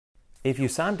If you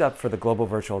signed up for the Global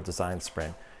Virtual Design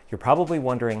Sprint, you're probably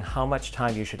wondering how much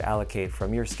time you should allocate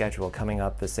from your schedule coming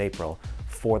up this April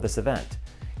for this event.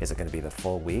 Is it going to be the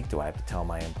full week? Do I have to tell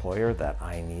my employer that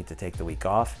I need to take the week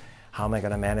off? How am I going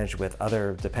to manage with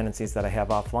other dependencies that I have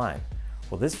offline?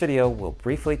 Well, this video will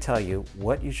briefly tell you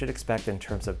what you should expect in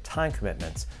terms of time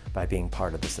commitments by being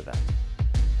part of this event.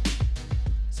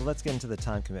 So let's get into the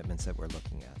time commitments that we're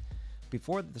looking at.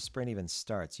 Before the sprint even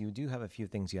starts, you do have a few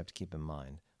things you have to keep in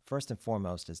mind. First and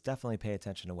foremost is definitely pay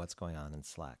attention to what's going on in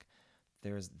Slack. The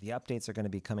updates are going to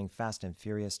be coming fast and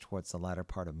furious towards the latter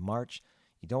part of March.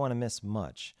 You don't want to miss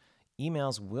much.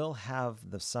 Emails will have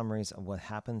the summaries of what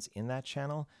happens in that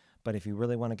channel, but if you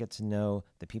really want to get to know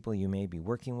the people you may be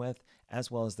working with, as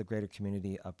well as the greater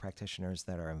community of practitioners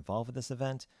that are involved with this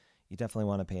event, you definitely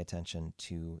want to pay attention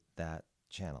to that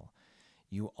channel.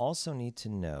 You also need to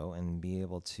know and be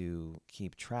able to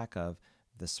keep track of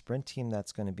the sprint team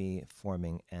that's going to be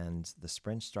forming and the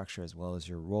sprint structure, as well as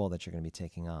your role that you're going to be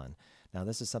taking on. Now,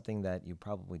 this is something that you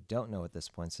probably don't know at this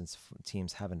point since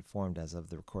teams haven't formed as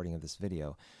of the recording of this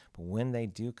video. But when they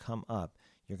do come up,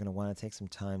 you're going to want to take some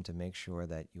time to make sure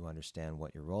that you understand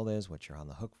what your role is, what you're on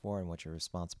the hook for, and what you're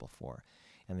responsible for.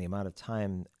 And the amount of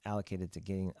time allocated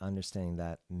to understanding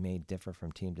that may differ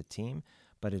from team to team,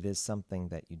 but it is something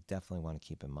that you definitely want to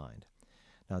keep in mind.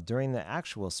 Now, during the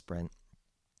actual sprint,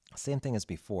 same thing as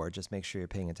before, just make sure you're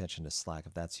paying attention to Slack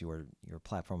if that's your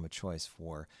platform of choice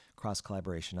for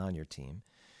cross-collaboration on your team.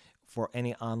 For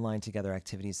any online together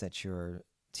activities that your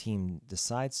team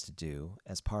decides to do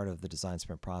as part of the design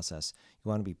sprint process, you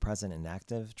want to be present and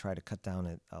active. Try to cut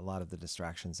down a lot of the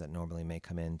distractions that normally may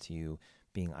come into you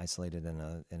being isolated in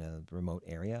a remote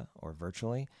area or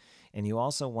virtually. And you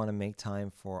also want to make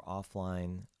time for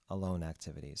offline alone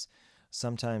activities.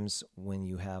 Sometimes when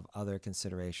you have other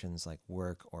considerations like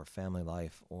work or family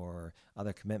life or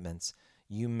other commitments,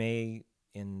 you may,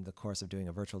 in the course of doing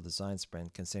a virtual design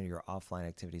sprint, consider your offline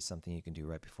activities something you can do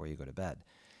right before you go to bed.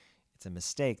 It's a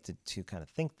mistake to kind of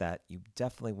think that. You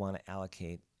definitely want to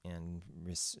allocate and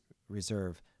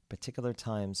reserve particular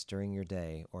times during your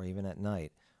day or even at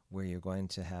night where you're going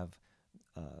to have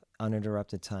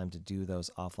uninterrupted time to do those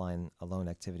offline alone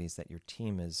activities that your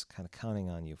team is kind of counting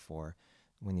on you for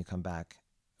when you come back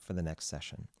for the next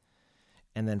session.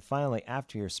 And then finally,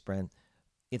 after your sprint,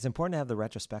 it's important to have the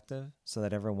retrospective so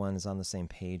that everyone is on the same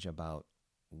page about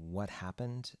what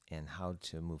happened and how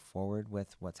to move forward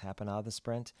with what's happened out of the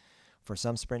sprint. For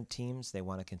some sprint teams, they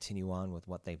want to continue on with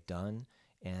what they've done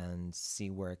and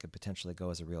see where it could potentially go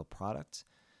as a real product.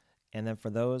 And then for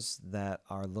those that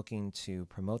are looking to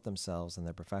promote themselves and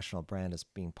their professional brand as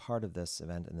being part of this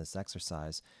event and this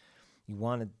exercise, you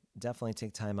want to definitely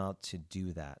take time out to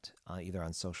do that, either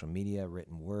on social media,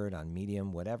 written word, on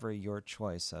Medium, whatever your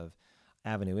choice of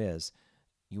avenue is.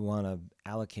 You want to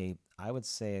allocate, I would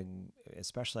say,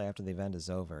 especially after the event is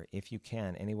over, if you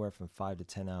can, anywhere from 5 to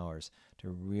 10 hours to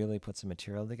really put some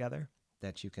material together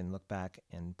that you can look back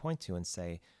and point to and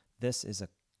say, this is a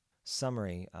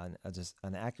summary, just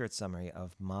an accurate summary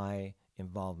of my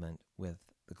involvement with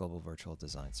the Global Virtual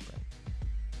Design Sprint.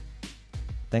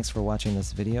 Thanks for watching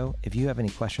this video. If you have any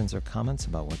questions or comments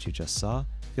about what you just saw,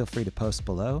 feel free to post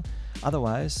below.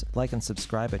 Otherwise, like and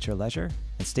subscribe at your leisure,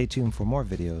 and stay tuned for more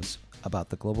videos about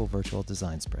the Global Virtual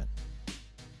Design Sprint.